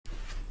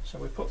So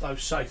we put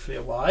those safely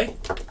away.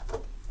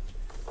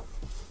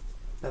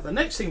 Now the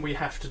next thing we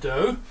have to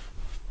do,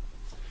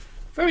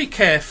 very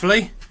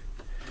carefully,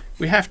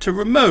 we have to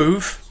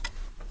remove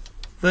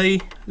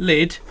the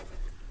lid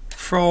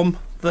from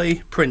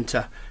the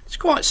printer. It's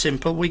quite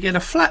simple. We get a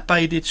flat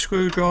bladed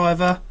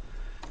screwdriver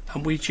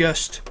and we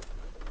just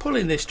pull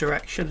in this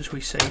direction as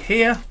we see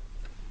here,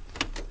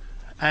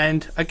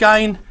 and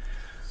again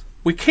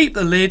we keep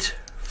the lid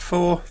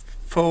for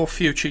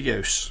future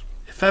use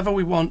if ever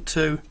we want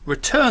to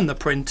return the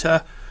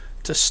printer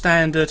to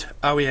standard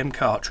OEM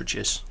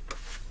cartridges.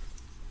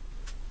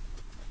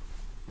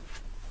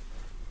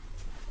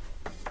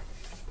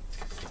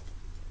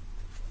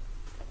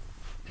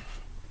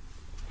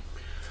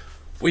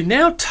 We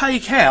now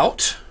take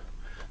out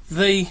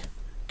the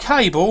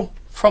cable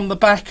from the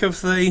back of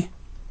the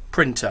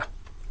printer.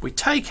 We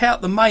take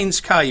out the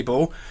mains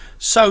cable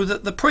so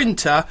that the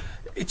printer,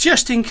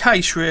 just in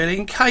case really,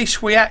 in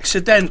case we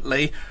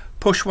accidentally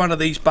push one of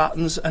these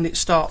buttons and it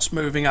starts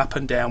moving up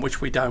and down,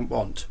 which we don't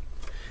want.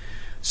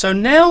 So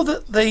now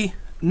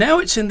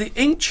it's in the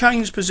ink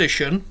change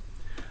position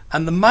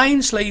and the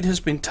mains lead has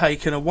been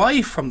taken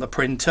away from the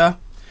printer,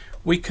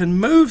 we can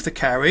move the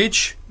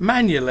carriage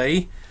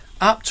manually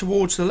up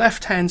towards the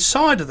left hand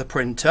side of the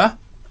printer.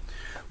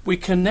 We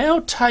can now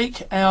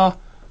take our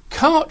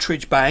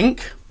cartridge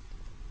bank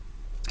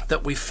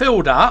that we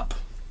filled up,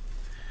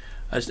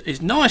 as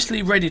is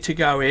nicely ready to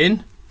go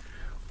in.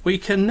 We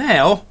can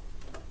now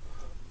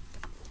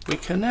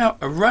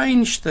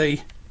arrange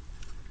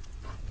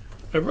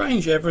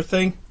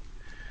everything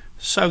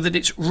so that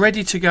it's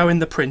ready to go in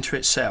the printer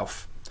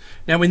itself.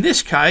 Now in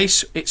this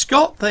case it's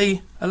got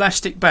the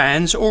elastic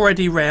bands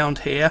already round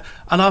here,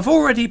 and I've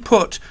already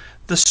put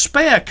the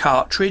spare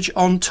cartridge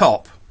on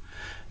top.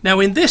 Now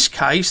in this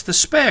case the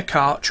spare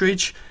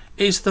cartridge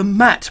is the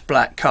matte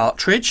black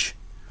cartridge.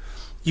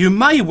 You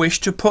may wish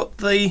to put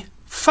the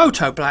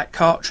photo black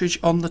cartridge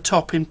on the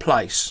top in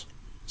place.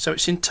 So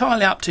it's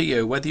entirely up to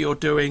you whether you're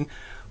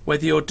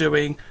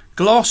doing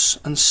gloss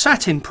and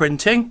satin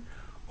printing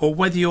or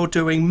whether you're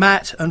doing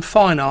matte and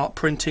fine art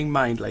printing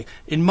mainly.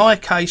 In my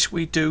case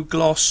we do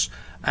gloss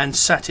and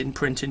satin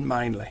printing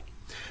mainly.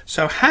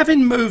 So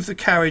having moved the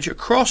carriage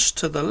across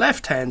to the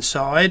left hand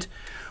side,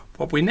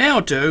 what we now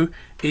do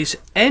is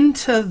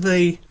enter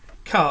the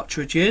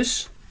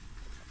cartridges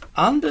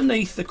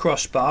underneath the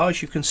crossbar,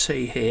 as you can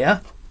see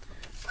here,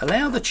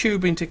 allow the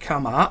tubing to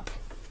come up,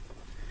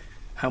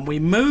 and we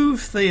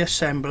move the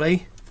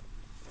assembly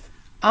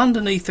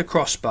underneath the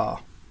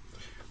crossbar.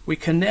 We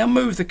can now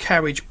move the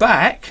carriage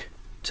back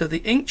to the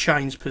ink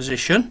change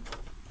position.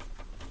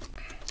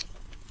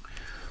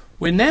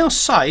 We're now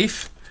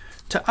safe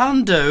to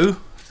undo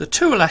the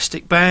two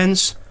elastic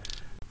bands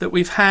that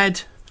we've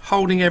had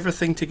holding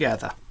everything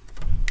together.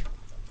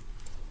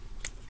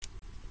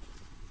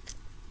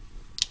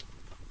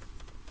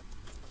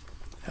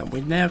 And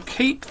we now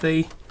keep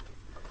the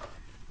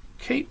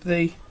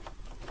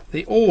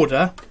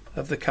order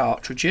of the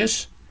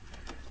cartridges,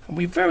 and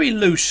we very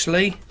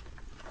loosely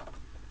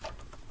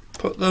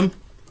put them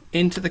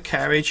into the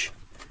carriage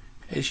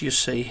as you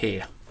see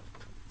here,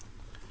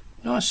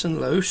 nice and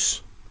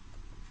loose,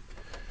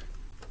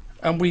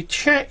 and we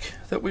check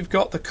that we've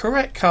got the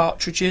correct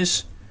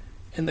cartridges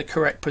in the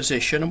correct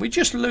position, and we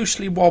just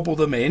loosely wobble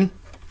them in,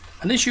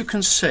 and as you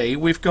can see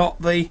we've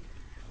got the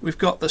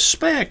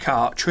spare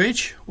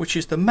cartridge, which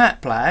is the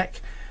matte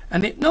black,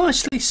 and it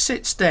nicely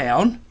sits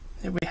down.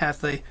 Here we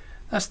have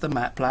that's the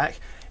matte black.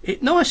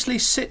 It nicely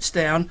sits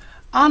down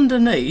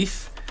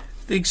underneath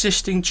the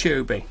existing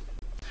tubing.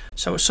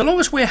 So long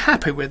as we're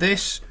happy with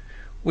this,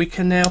 we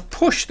can now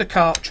push the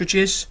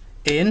cartridges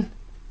in,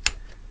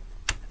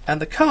 and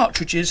the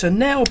cartridges are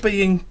now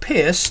being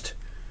pierced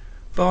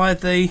by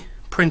the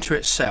printer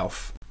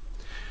itself.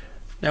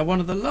 Now one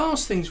of the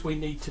last things we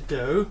need to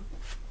do,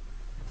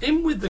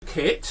 in with the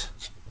kit,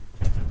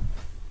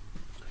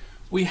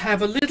 we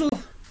have a little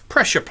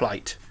pressure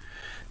plate.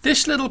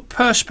 This little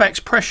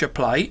Perspex pressure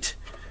plate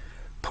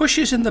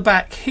pushes in the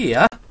back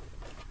here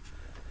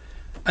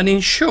and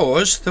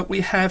ensures that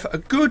we have a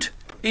good,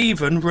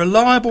 even,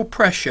 reliable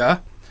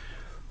pressure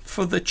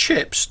for the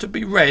chips to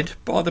be read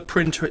by the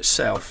printer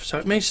itself. So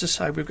it means to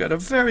say we've got a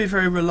very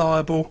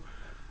reliable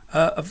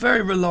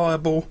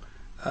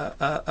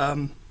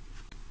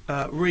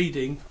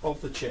reading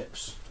of the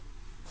chips.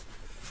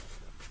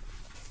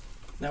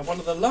 Now one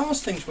of the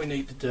last things we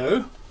need to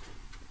do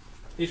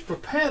is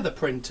prepare the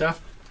printer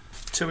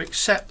to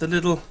accept the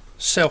little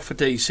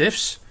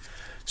self-adhesives.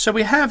 So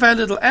we have our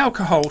little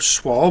alcohol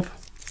swab.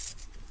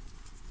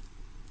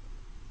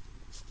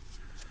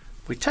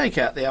 We take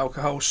out the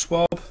alcohol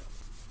swab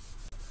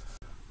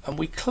and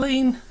we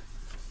clean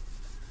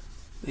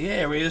the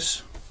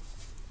areas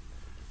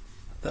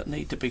that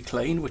need to be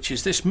cleaned, which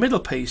is this middle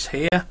piece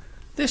here,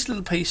 this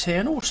little piece here,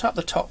 and also up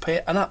the top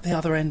here and up the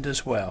other end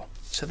as well.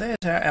 So there's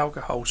our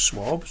alcohol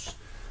swabs.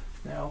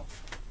 Now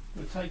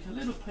we take a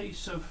little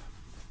piece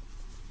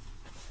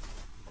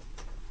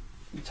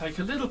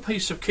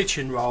of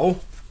kitchen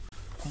roll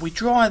and we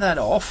dry that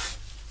off.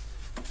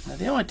 Now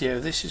the idea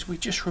of this is we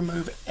just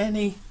remove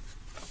any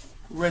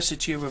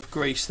residue of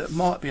grease that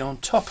might be on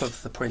top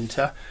of the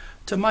printer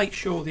to make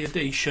sure the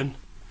adhesion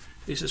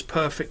is as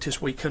perfect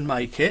as we can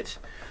make it.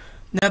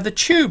 Now the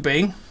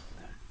tubing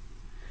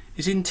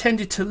is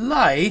intended to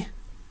lay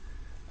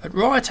at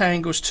right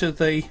angles to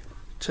the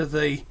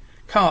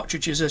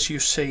cartridges, as you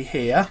see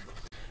here,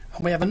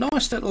 and we have a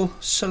nice little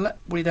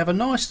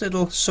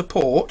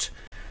support,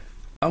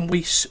 and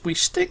we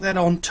stick that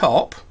on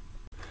top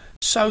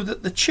so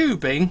that the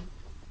tubing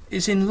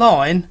is in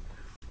line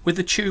with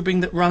the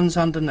tubing that runs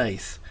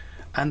underneath,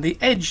 and the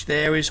edge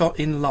there is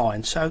in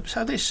line. So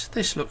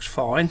this looks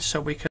fine. So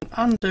we can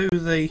undo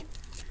the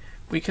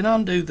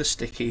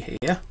sticky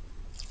here,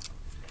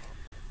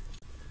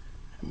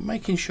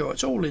 making sure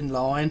it's all in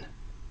line.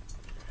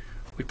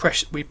 We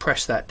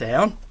press that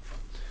down,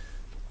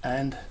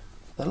 and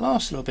the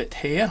last little bit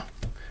here,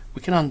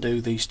 we can undo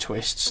these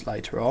twists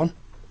later on,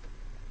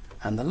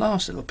 and the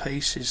last little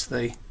piece is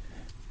the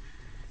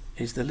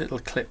little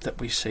clip that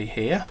we see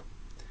here,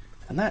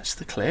 and that's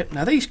the clip.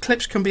 Now these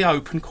clips can be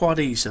opened quite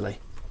easily,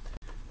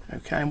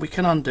 okay, and we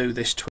can undo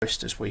this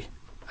twist as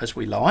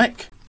we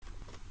like.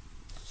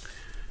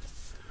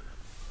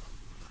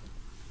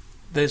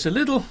 There's a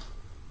little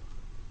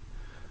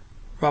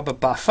rubber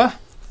buffer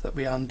that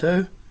we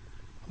undo.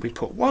 We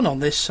put one on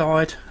this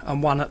side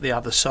and one at the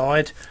other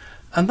side,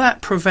 and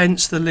that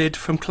prevents the lid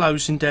from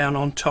closing down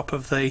on top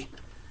of the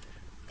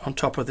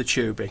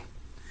tubing.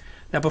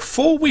 Now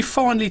before we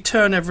finally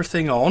turn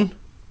everything on,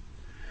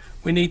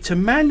 we need to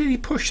manually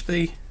push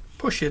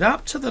it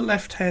up to the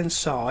left hand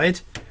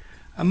side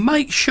and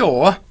make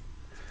sure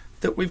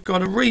that we've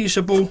got a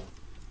reasonable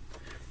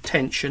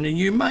tension, and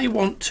you may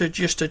want to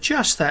just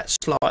adjust that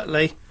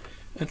slightly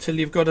until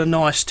you've got a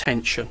nice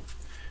tension.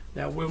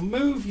 Now we'll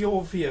move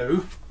your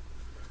view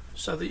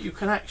so that you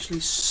can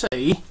actually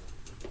see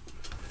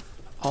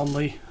on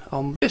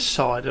this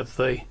side of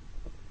the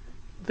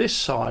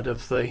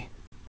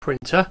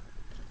printer.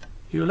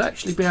 You'll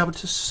actually be able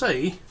to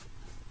see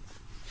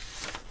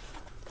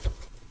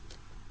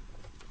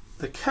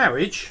the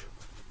carriage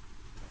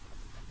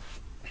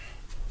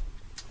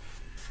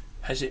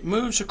as it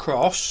moves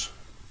across,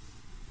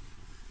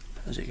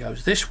 as it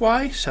goes this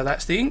way. So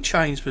that's the ink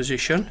change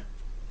position.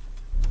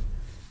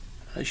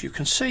 As you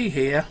can see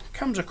here,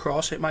 comes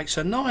across, it makes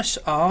a nice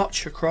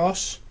arch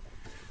across,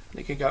 and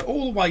it can go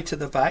all the way to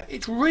the back.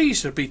 It's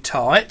reasonably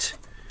tight,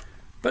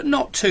 but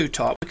not too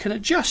tight. We can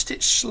adjust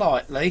it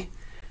slightly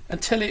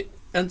until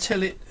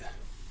it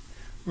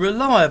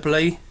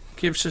reliably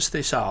gives us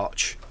this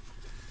arch,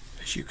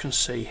 as you can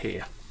see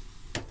here.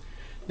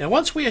 Now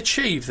once we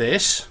achieve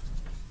this,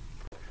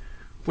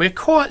 we're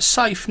quite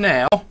safe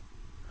now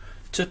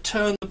to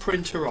turn the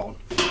printer on.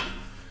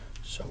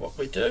 So what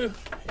we do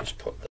is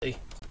put the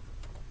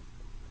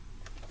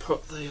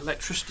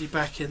electricity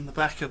back in the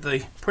back of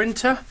the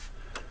printer,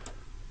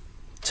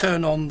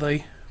 turn on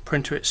the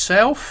printer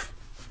itself,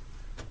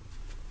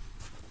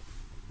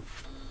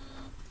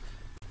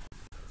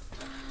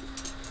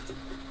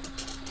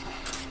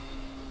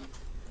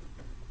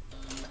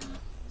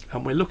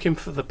 and we're looking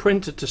for the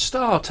printer to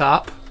start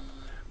up.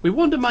 We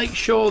want to make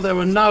sure there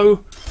are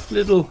no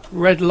little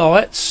red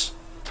lights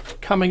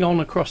coming on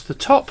across the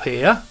top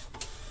here,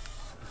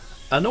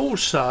 and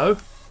also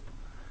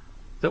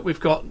that we've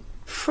got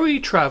free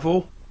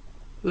travel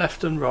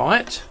left and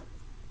right.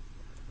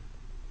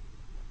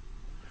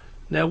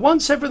 Now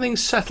once everything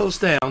settles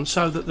down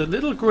so that the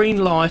little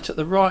green light at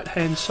the right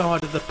hand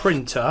side of the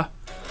printer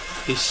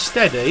is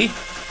steady,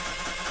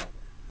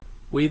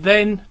 we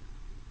then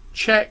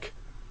check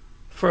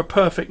for a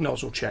perfect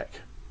nozzle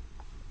check.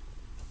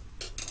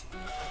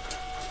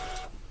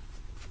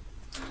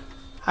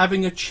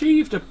 Having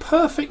achieved a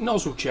perfect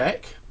nozzle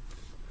check,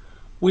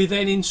 we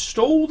then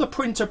install the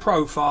printer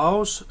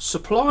profiles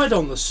supplied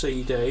on the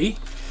CD,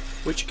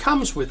 which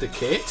comes with the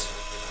kit.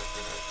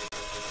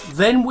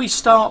 Then we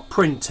start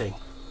printing.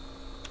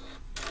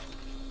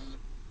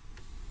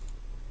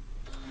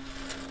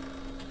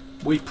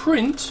 We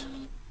print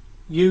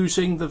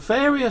using the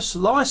various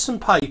Lyson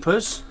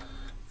papers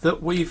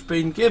that we've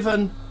been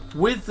given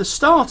with the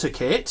starter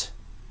kit,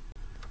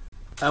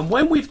 and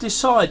when we've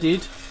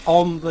decided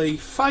on the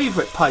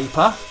favourite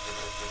paper,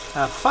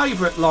 our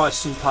favourite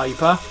Lyson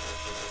paper,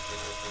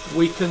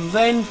 we can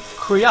then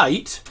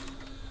create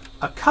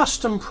a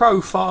custom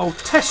profile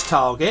test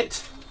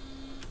target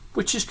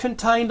which is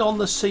contained on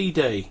the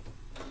CD.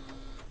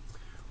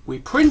 We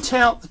print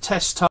out the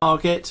test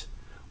target,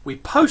 we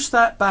post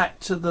that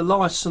back to the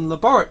Lyson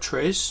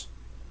laboratories,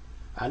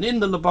 and in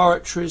the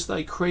laboratories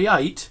they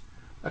create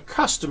a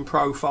custom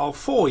profile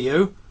for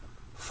you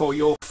for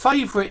your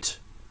favourite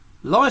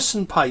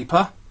Lyson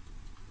paper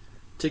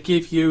to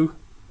give you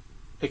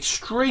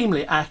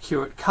extremely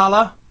accurate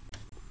colour,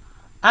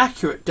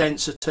 accurate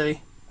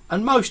density,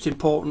 and most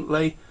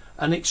importantly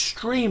an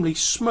extremely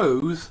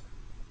smooth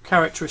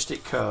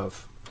characteristic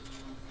curve.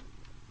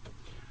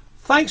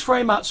 Thanks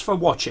very much for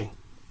watching.